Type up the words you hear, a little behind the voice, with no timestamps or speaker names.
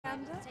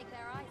gander? Take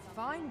their eyes off.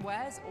 Fine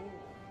wares all.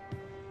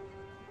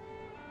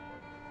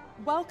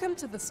 Welcome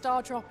to the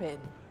Star Drop Inn.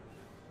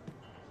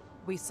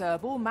 We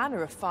serve all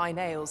manner of fine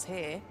ales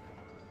here.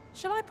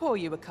 Shall I pour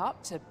you a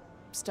cup to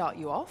start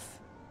you off?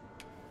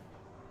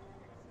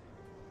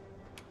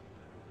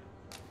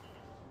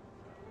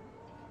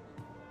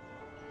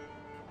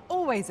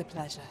 Always a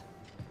pleasure.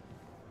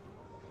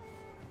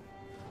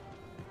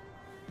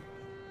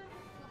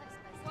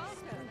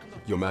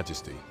 Your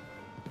Majesty,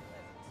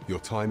 your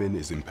timing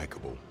is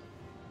impeccable.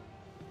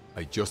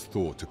 I just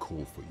thought to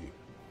call for you.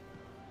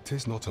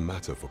 'Tis not a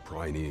matter for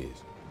prying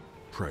ears.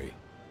 Pray,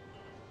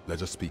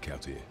 let us speak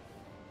out here.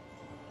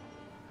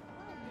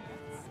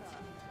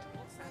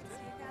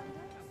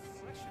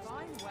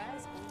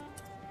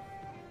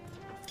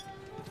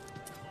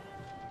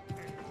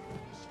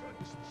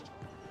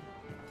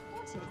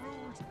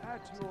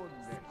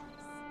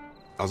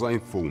 As I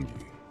informed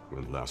you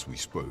when last we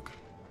spoke,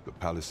 the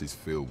palace is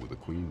filled with the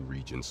Queen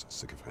Regent's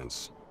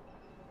sycophants.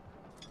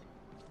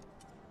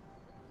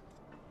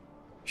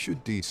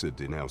 Should Disa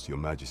denounce your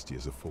Majesty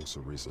as a false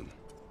Arisen,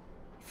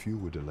 few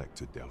would elect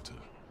to doubt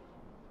her.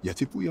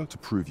 Yet if we are to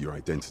prove your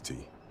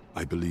identity,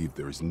 I believe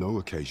there is no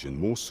occasion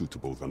more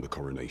suitable than the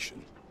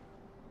coronation.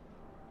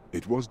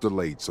 It was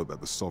delayed so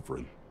that the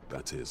sovereign,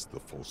 that is, the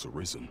false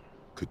Arisen,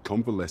 could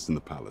convalesce in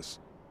the palace,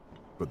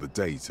 but the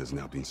date has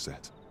now been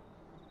set.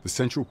 The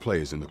central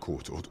players in the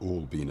court ought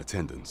all be in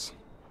attendance.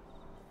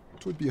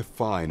 It would be a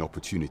fine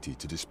opportunity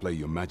to display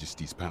your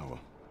Majesty's power.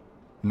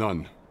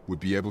 None would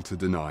be able to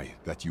deny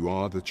that you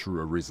are the true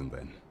Arisen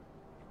then.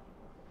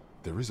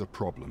 There is a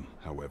problem,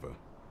 however.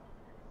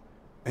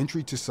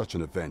 Entry to such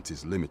an event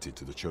is limited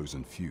to the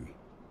chosen few.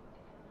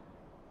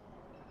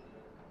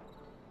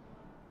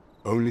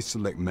 Only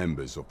select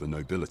members of the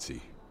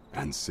nobility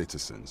and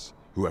citizens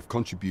who have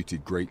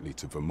contributed greatly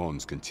to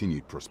Vermont's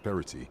continued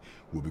prosperity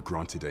will be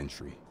granted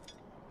entry.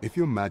 If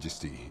your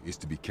Majesty is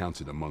to be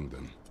counted among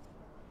them,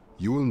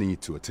 you will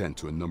need to attend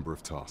to a number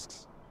of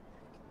tasks.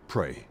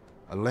 Pray,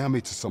 allow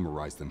me to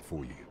summarize them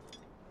for you.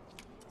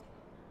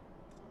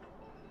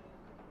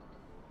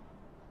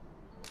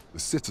 The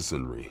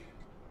citizenry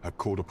have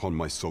called upon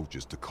my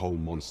soldiers to cull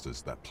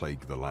monsters that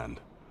plague the land.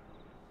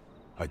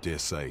 I dare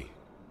say,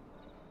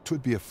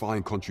 'twould be a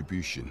fine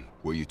contribution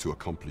were you to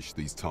accomplish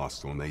these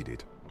tasks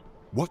unaided.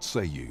 What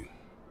say you?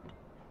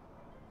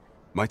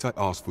 Might I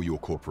ask for your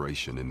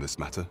cooperation in this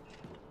matter?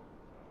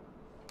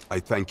 I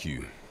thank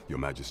you, Your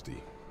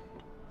Majesty.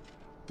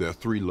 There are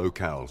 3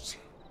 locales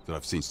that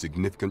have seen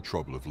significant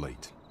trouble of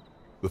late.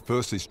 The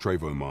first is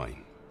Trevo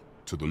Mine,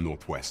 to the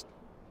northwest.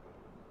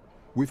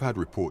 We've had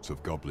reports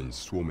of goblins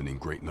swarming in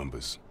great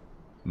numbers.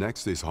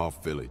 Next is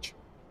Half Village,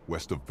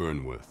 west of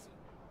Burnworth.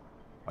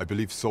 I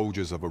believe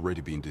soldiers have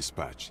already been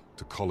dispatched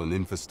to cull an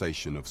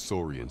infestation of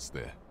saurians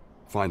there.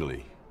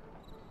 Finally,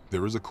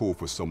 there is a call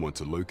for someone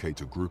to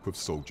locate a group of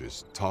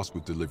soldiers tasked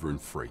with delivering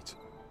freight.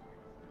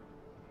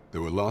 They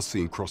were last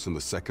seen crossing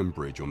the second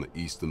bridge on the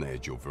eastern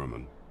edge of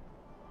Vermont.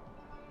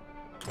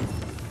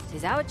 It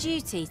is our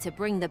duty to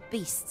bring the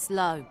beasts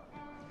low.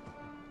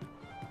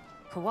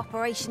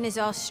 Cooperation is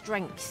our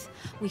strength.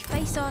 We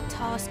face our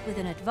task with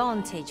an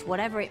advantage,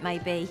 whatever it may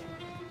be.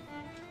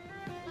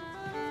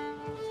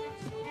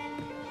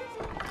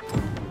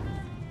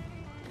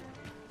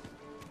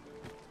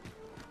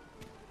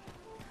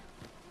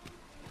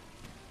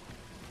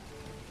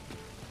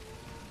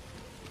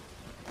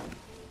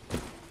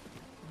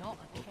 Not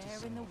a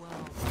care in the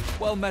world.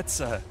 Well met,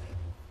 sir.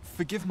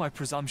 Forgive my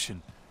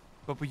presumption,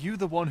 but were you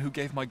the one who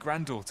gave my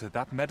granddaughter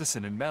that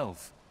medicine in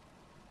Melv?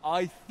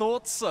 I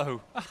thought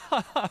so.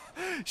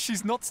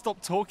 She's not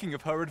stopped talking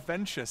of her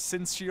adventure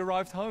since she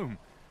arrived home.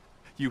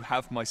 You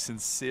have my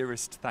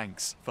sincerest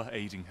thanks for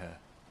aiding her.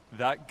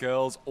 That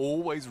girl's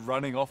always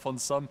running off on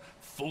some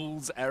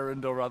fool's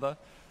errand or other,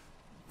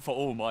 for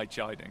all my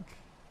chiding.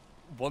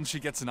 Once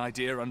she gets an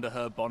idea under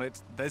her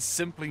bonnet, there's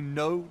simply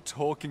no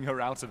talking her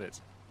out of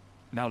it.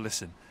 Now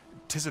listen,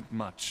 'tisn't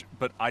much,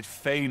 but I'd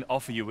fain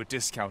offer you a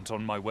discount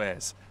on my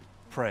wares.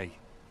 Pray,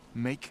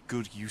 make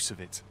good use of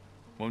it,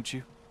 won't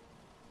you?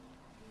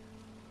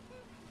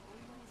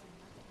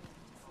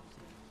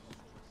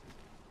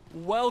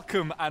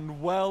 Welcome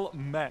and well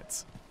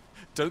met.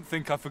 Don't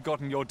think I've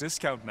forgotten your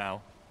discount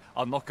now.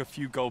 I'll knock a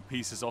few gold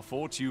pieces off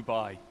aught you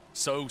buy.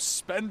 So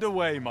spend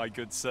away, my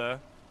good sir.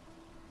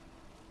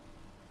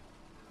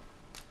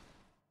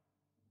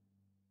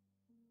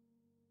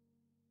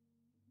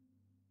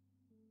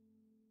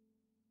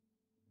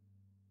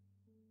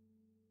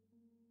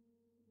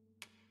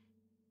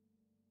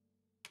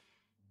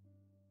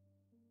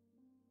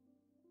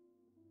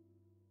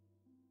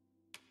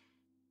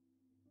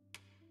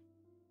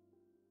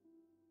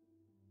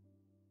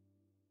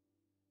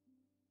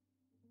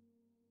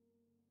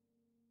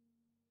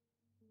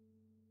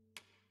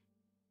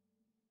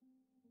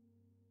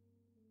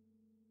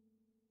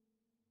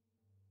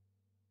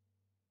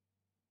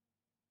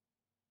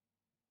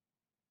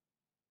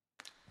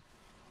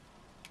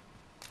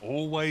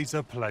 Always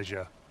a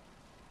pleasure.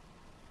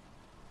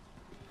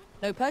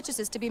 No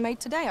purchases to be made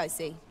today, I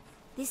see.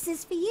 This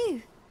is for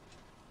you.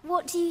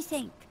 What do you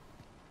think?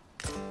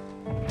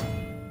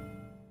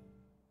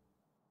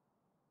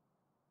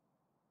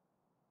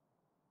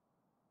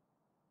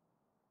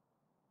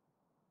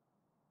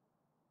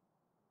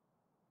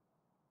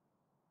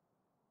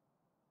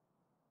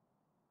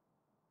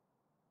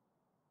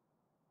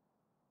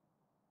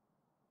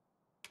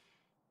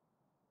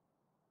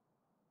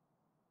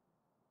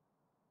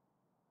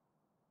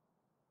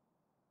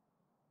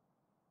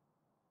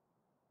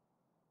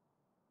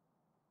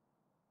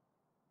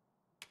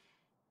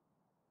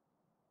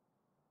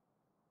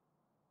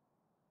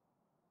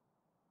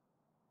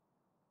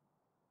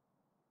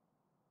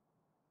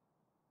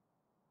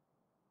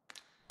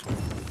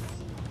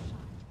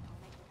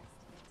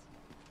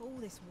 All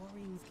this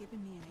worrying's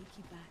giving me an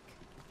achy back.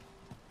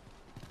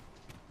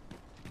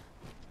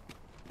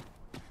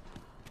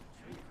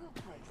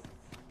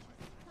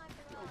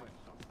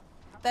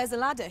 There's a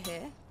ladder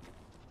here.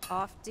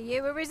 After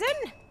you, Arisen.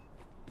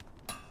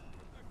 I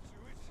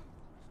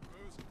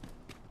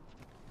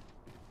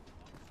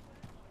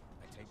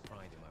take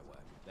pride in my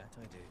work, that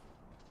I do.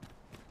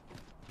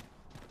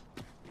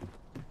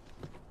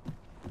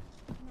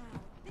 Now,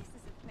 this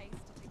is a place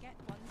to forget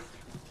one's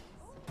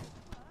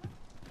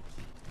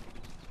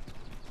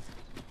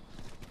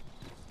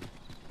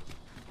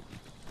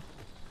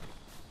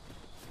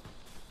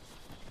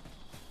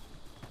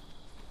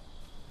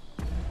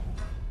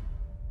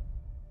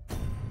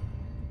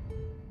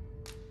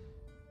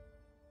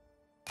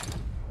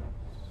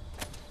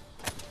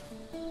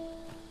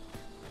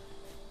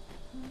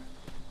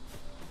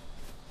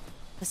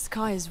The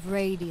sky is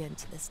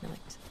radiant this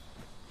night.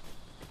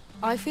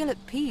 I feel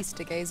at peace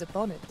to gaze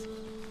upon it.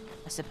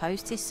 I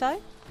suppose 'tis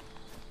so.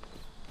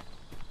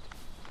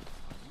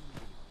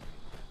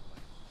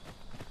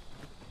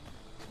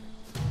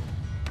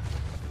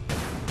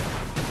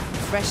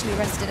 Freshly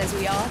rested as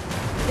we are,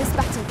 this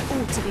battle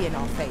ought to be in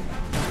our favor.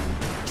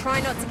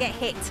 Try not to get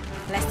hit,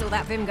 lest all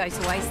that vim go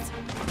to waste.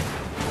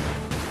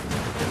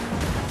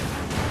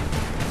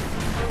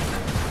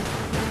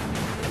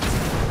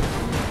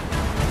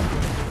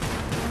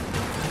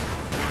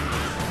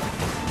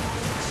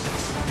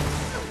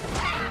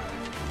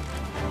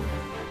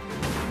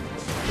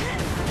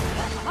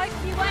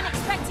 Hope you weren't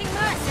expecting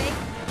mercy.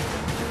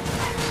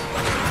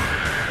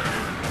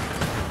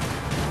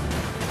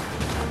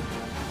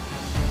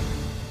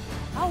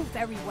 Oh,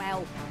 very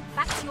well.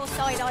 Back to your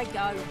side I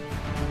go.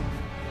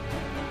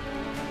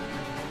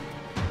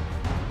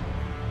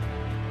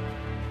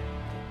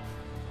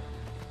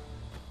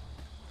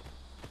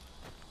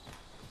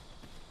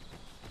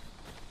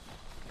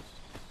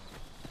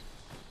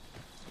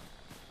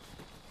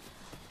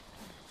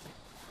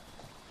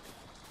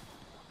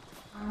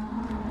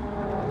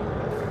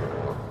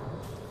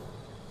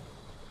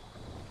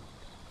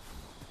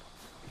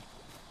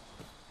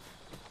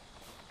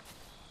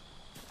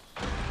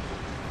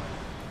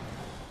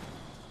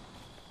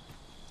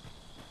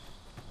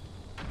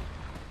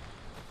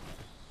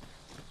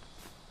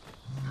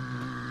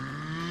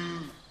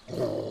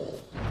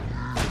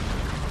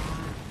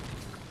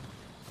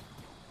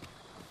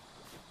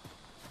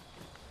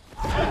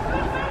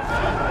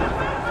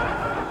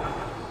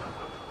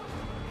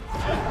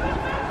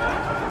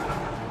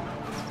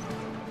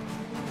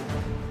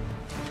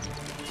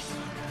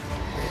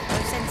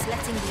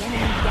 Letting the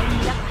enemy gain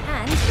the upper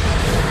hand.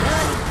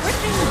 Early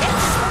Griffin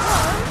gets the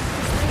worm.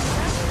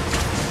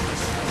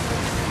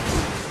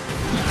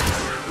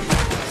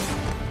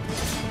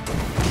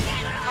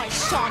 I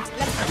shan't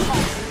let them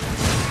pass.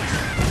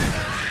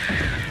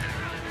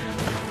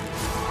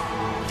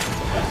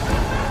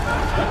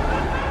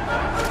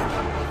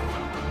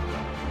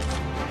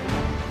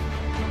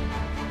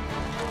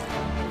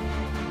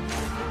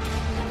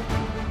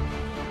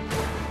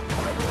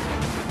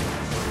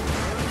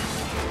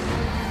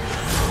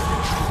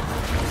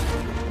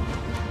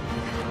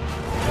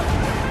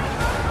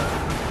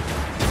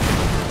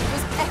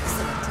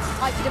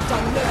 I could have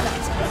done no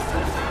better.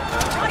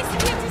 Nice of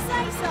you to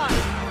say so.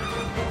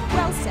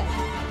 Well said.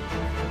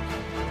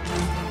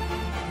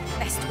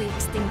 Best we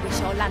extinguish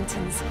our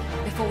lanterns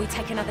before we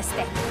take another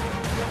step.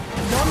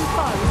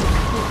 Non-playable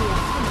will be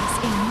upon us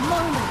in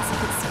moments if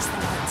it sees the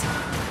light.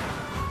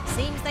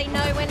 Seems they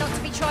know we're not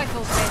to be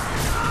trifled with.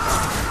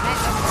 Let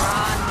them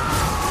run.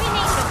 We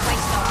need to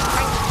waste our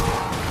strength.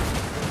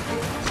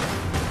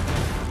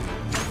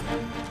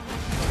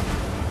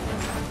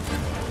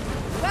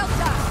 Well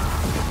done.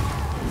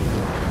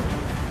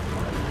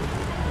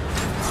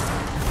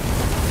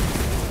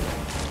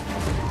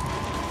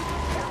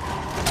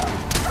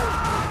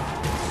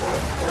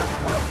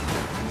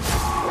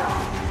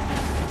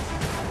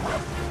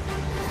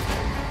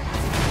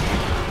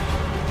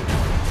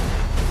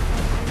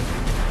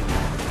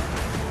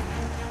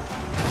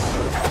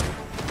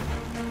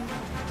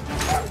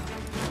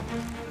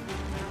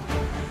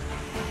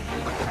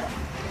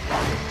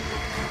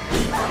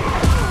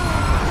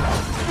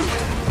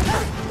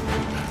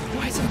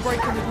 Right and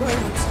breaking the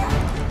road.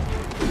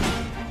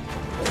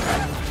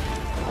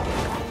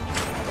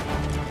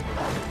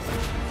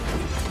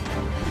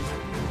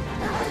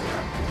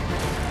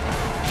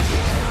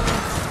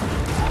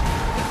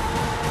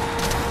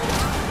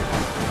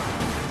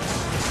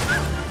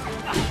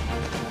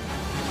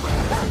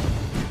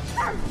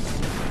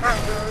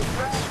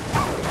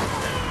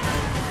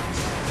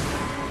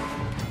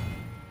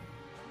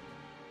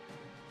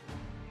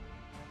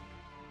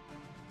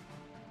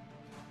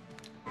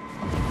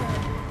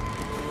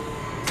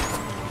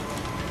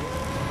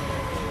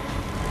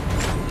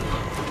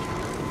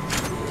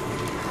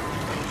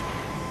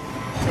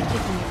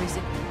 Forgive me,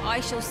 Arisen. I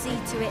shall see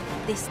to it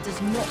this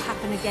does not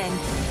happen again.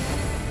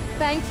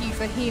 Thank you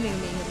for healing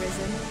me,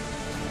 Arisen.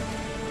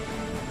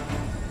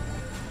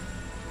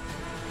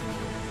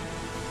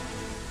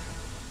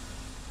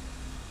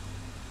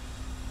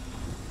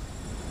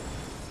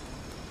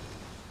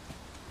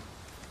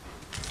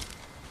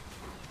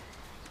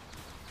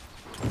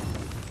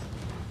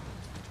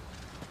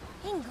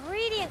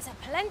 Birds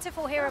are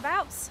plentiful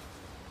hereabouts.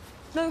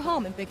 No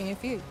harm in picking a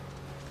few.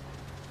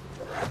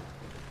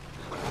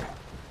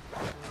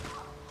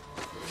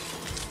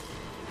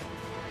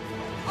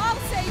 I'll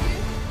save you.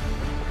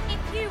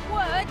 If you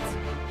would.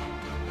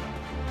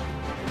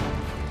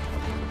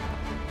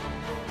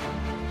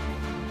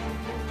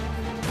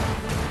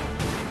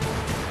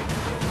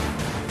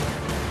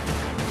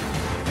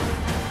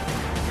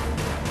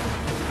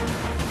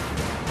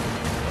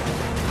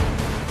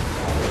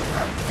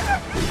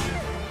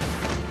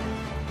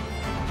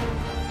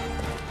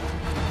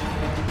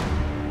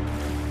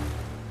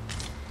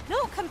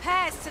 Naught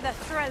compares to the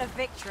thrill of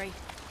victory.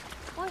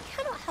 One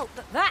cannot help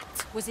that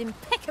that was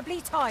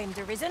impeccably timed,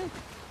 Arisen.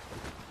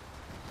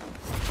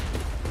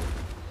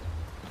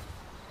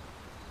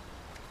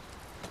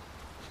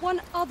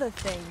 One other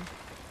thing.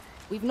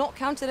 We've not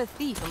counted a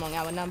thief among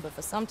our number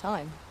for some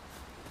time.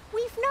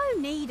 We've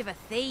no need of a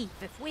thief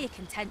if we're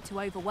content to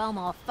overwhelm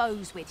our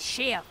foes with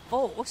sheer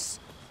force.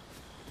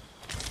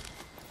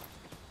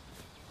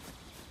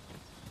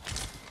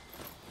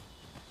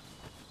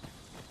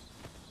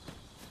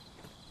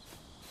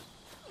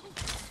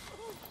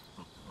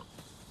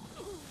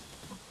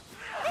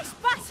 This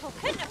battle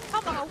couldn't have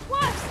come at a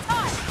worse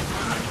time.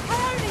 I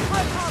only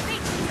hope our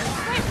victory is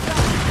swifter.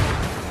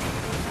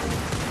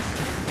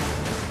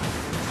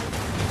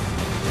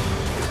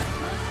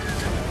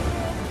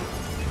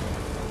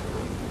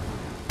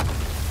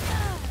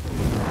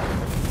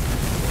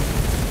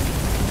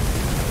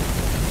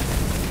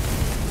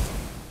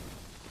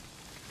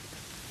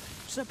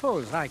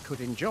 Suppose I could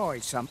enjoy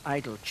some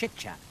idle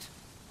chit-chat.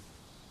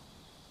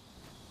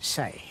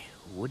 Say,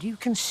 would you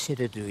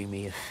consider doing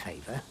me a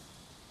favor?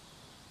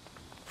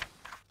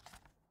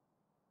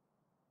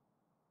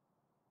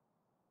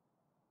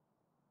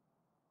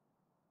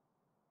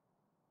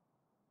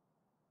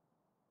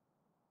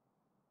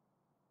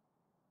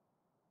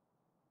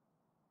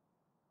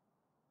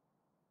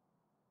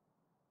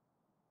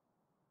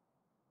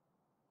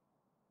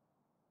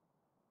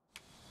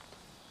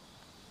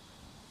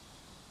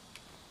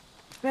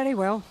 Very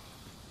well.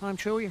 I'm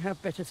sure you have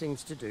better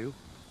things to do.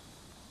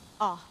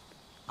 Ah,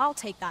 I'll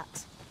take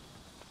that.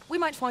 We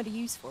might find a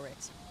use for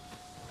it.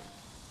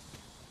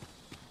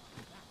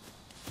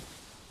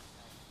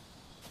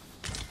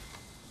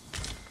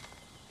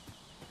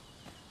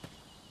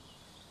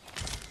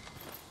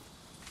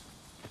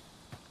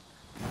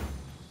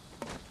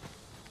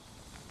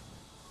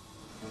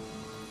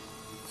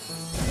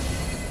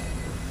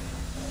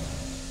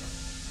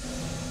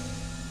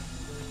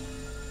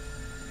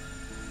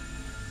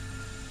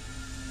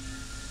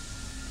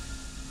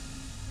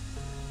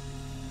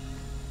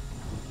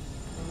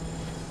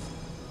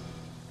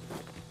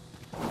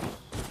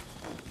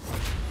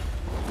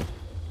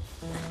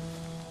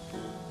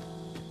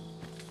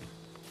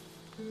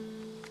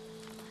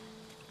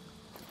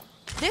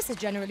 This is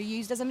generally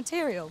used as a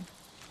material.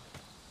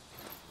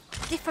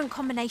 Different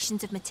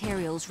combinations of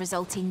materials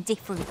result in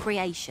different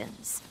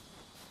creations.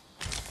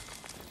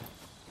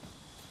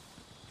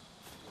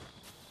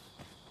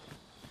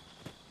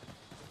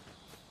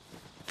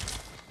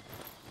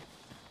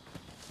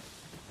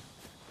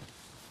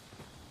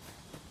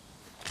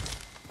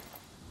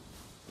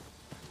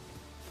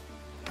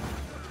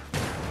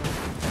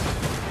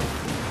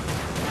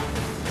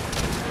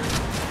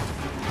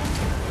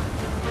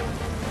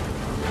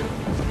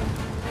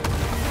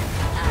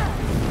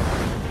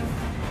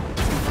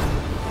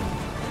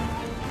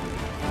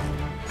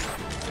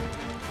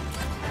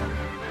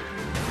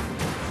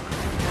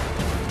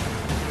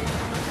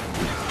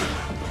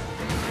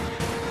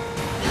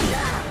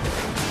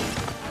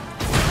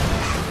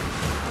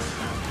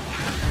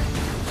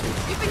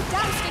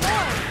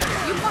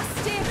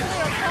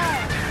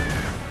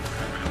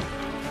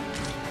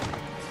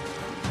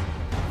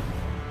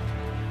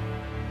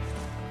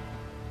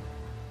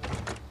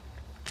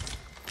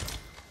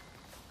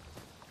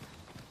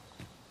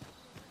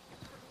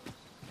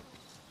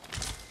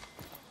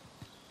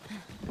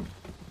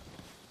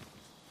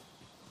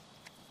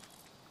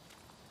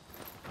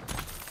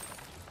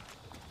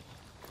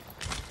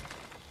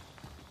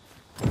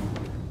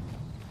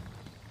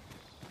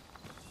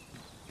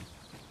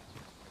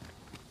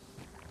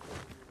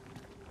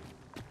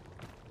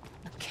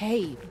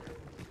 Cave.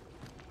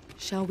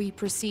 Shall we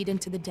proceed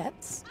into the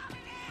depths?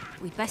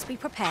 We'd best be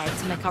prepared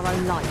to make our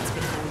own lights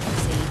before we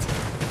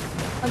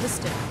proceed.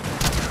 Understood.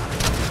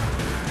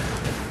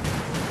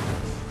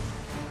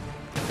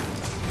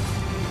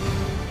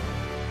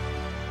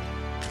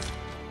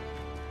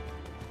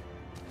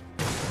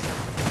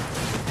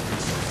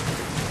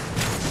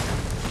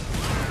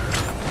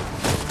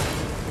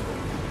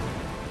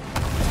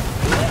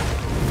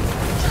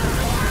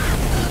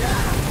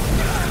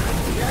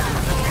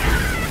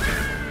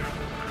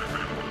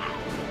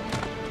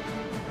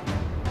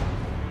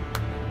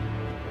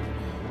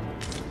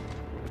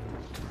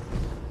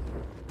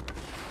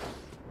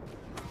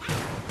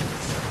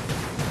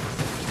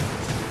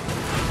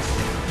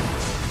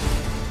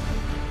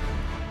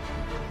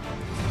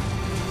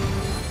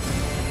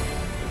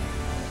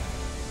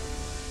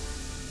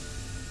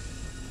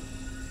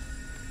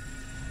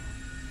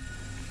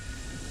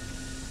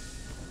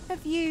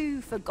 Have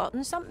you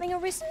forgotten something,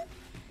 Arisen?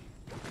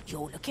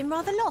 You're looking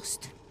rather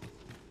lost.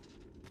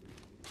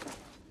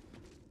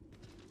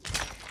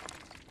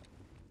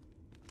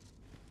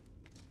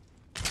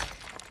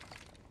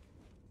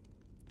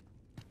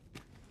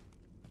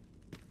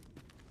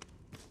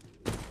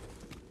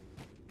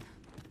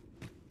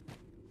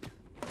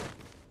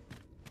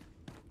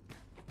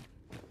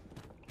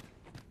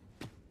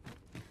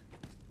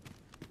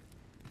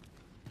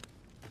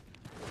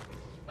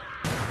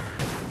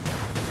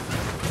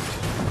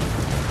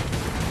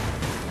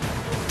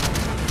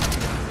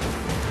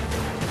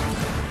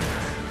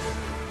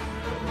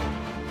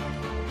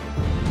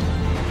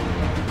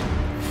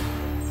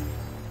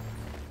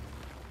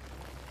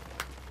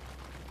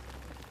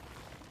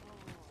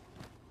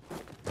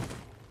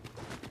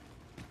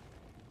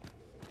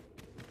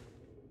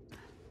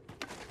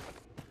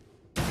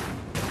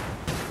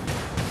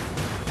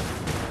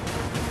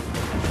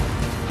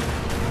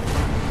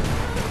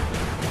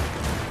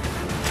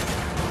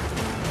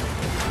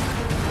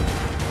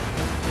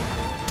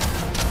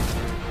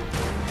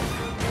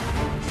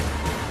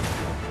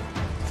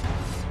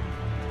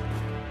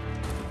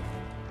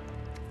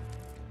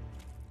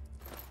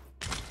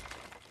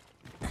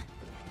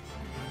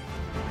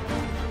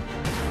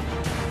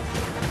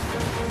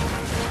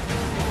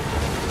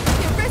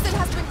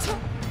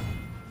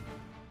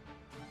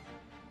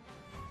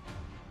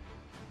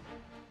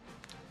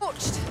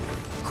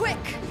 Quick!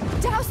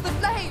 Douse the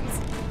flames!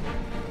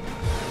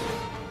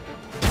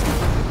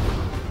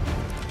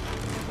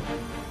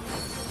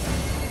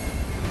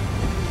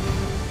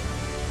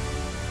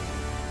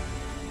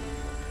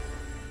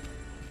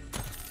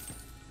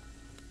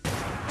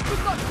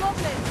 We've got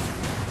goblins!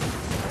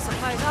 I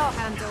suppose I'll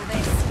handle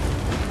this.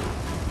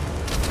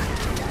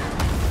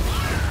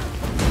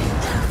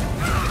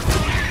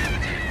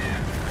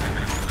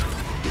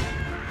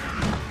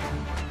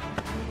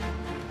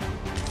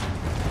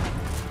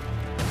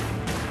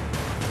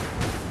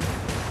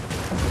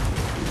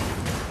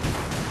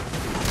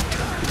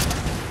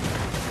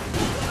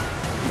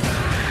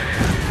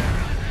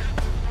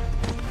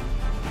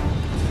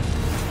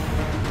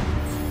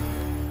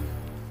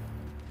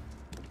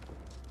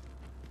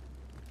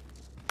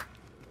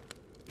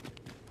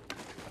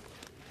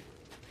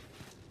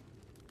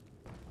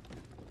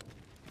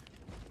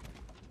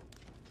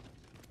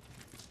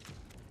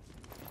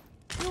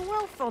 You're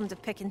well fond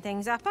of picking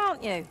things up,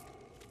 aren't you?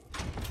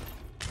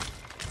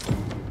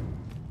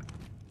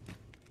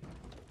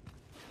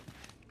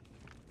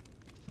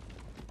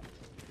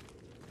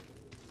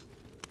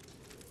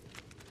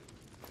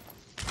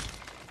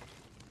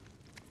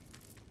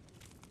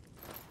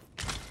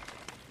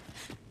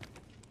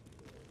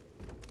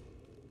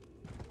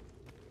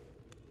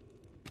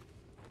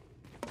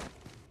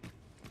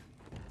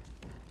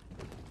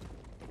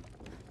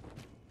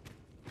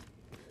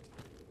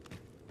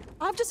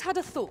 I've just had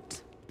a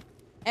thought.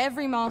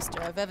 Every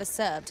master I've ever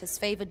served has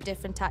favored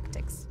different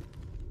tactics.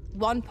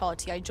 One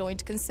party I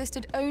joined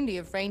consisted only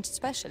of ranged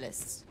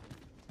specialists.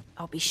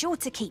 I'll be sure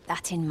to keep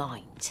that in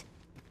mind.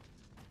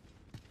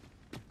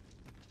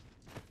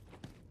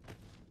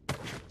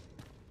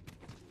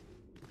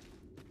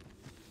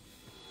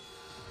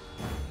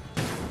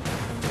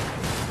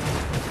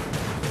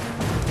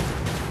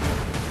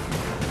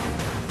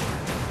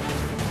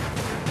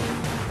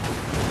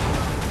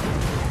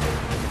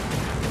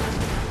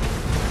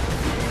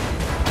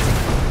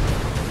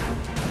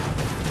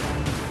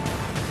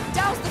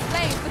 Douse the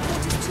flames before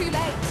it is too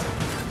late!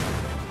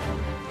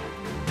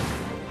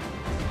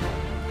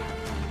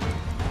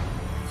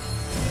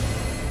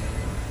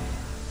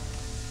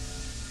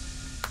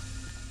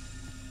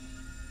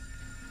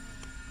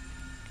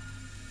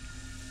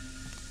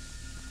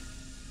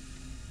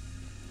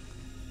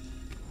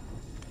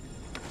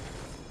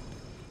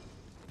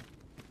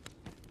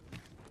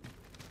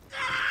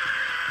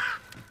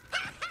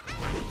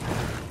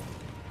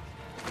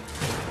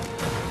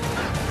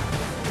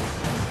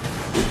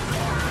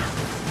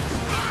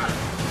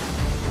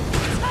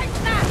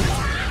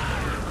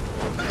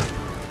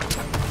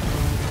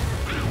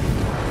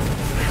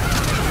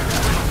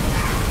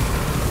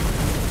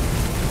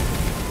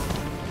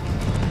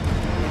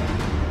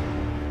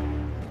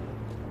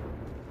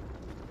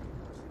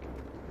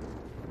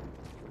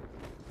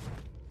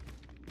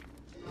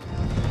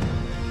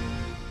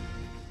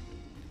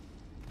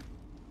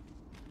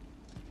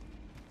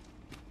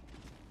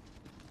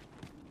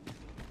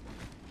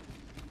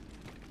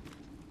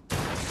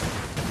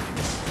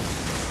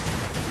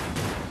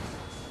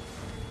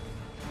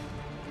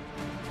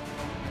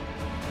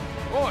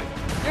 Oi,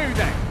 you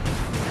then!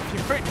 If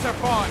you're fit to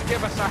fight,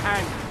 give us a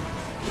hand.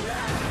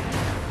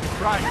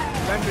 Right,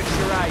 lend us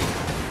your aid.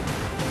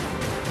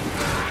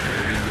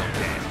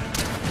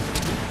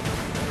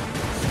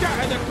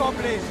 Scatter the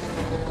goblins!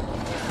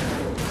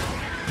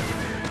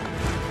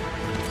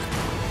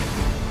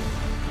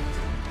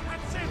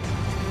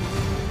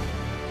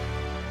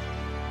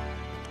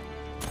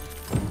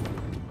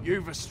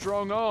 You've a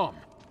strong arm.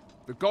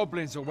 The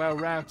goblins are well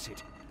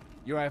routed.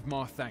 You have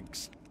my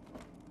thanks.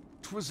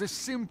 'Twas a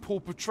simple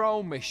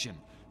patrol mission.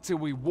 till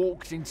we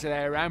walked into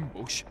their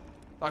ambush.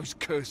 Those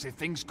cursed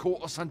things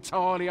caught us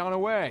entirely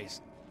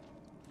unawares.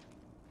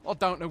 I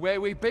don't know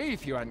where we'd be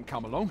if you hadn't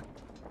come along.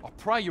 I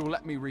pray you'll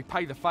let me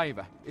repay the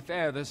favour, if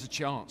e'er there's a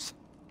chance.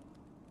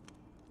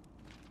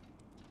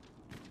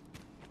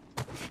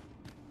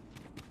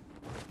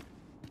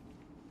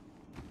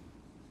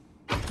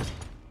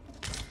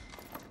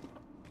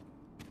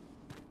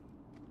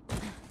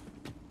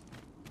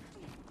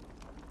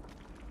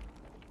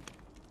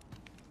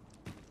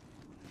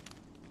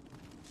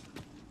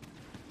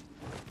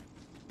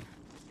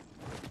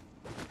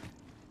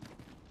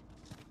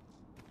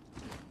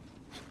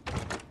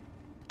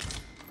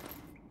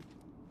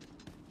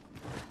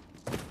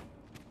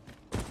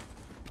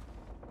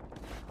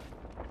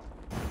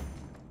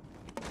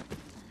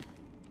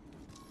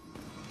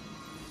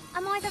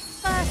 Am I the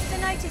first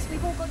to notice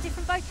we've all got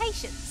different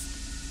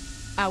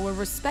vocations? Our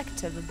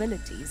respective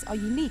abilities are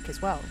unique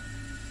as well.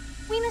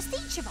 We must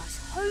each of us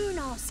hone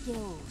our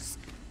skills.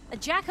 A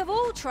jack of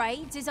all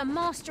trades is a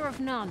master of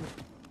none.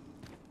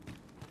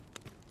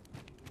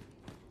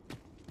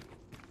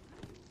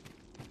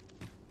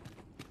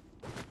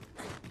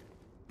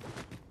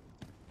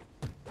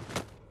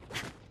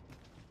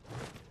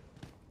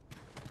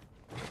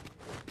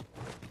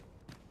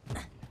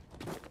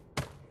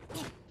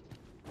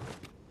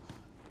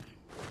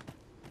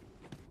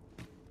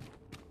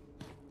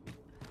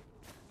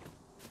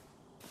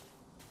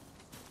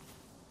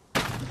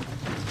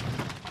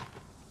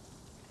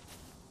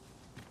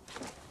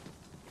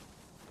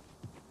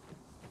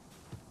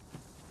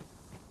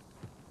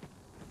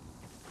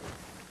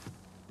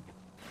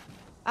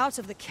 Out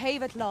of the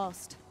cave at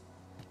last.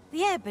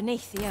 The air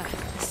beneath the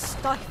earth is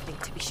stifling,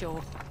 to be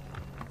sure.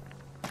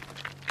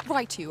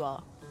 Right you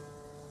are.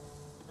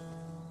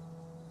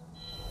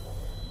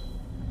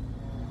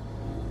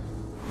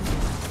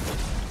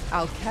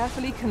 I'll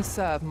carefully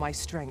conserve my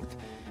strength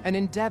and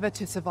endeavor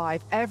to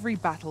survive every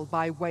battle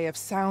by way of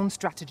sound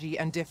strategy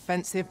and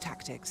defensive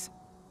tactics.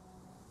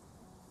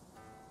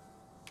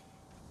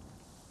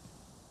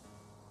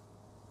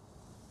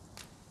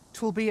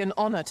 Twill be an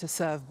honor to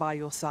serve by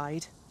your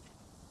side.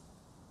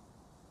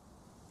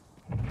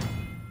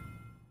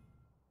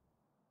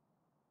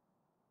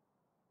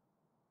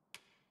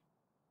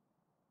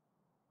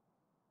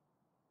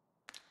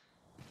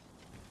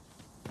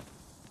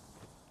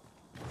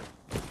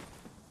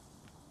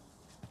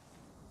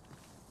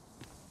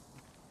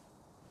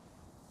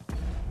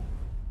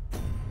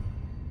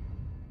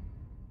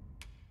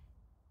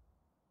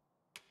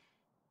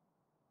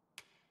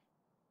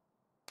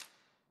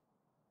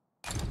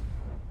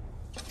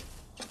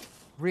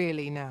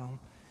 Really now,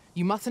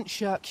 you mustn't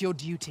shirk your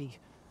duty,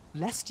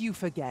 lest you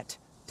forget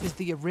 'tis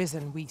the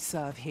Arisen we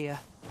serve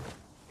here.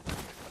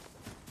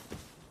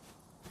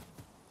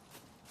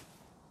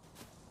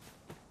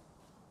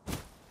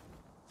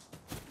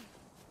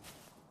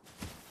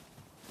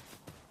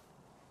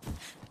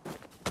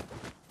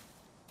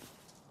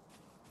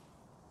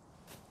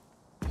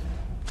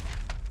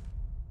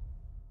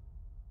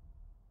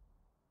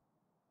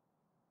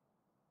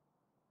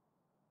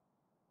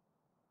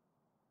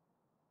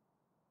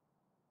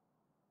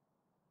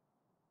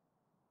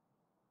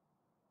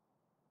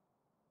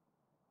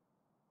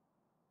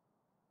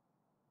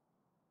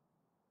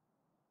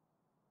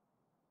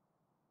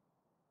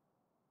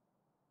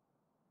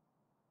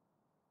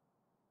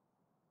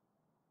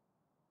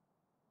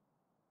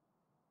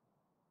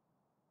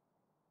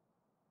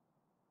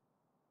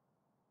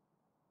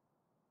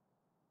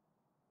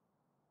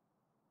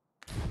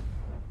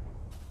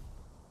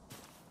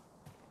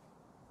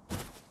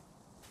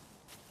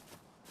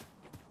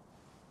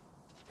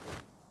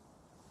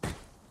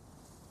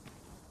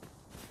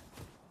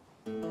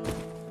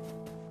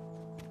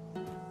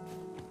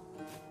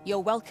 You're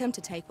welcome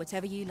to take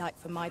whatever you like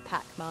from my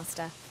pack,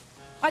 Master.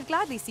 I'd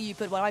gladly see you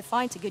put what I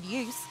find to good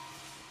use.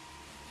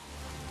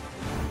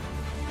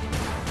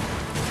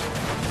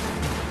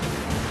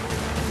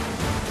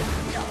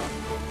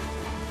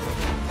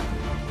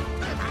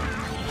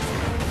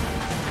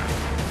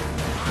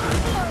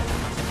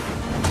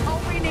 Are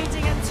we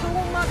needing a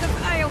tall mug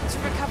of ale to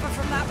recover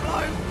from that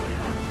blow?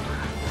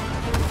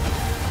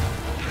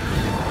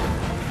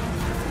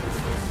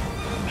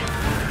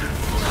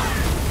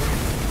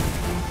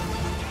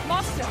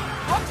 Master,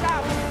 watch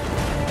out!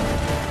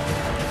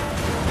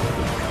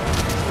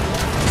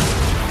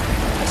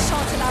 I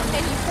shan't allow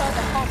any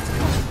further harm to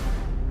come.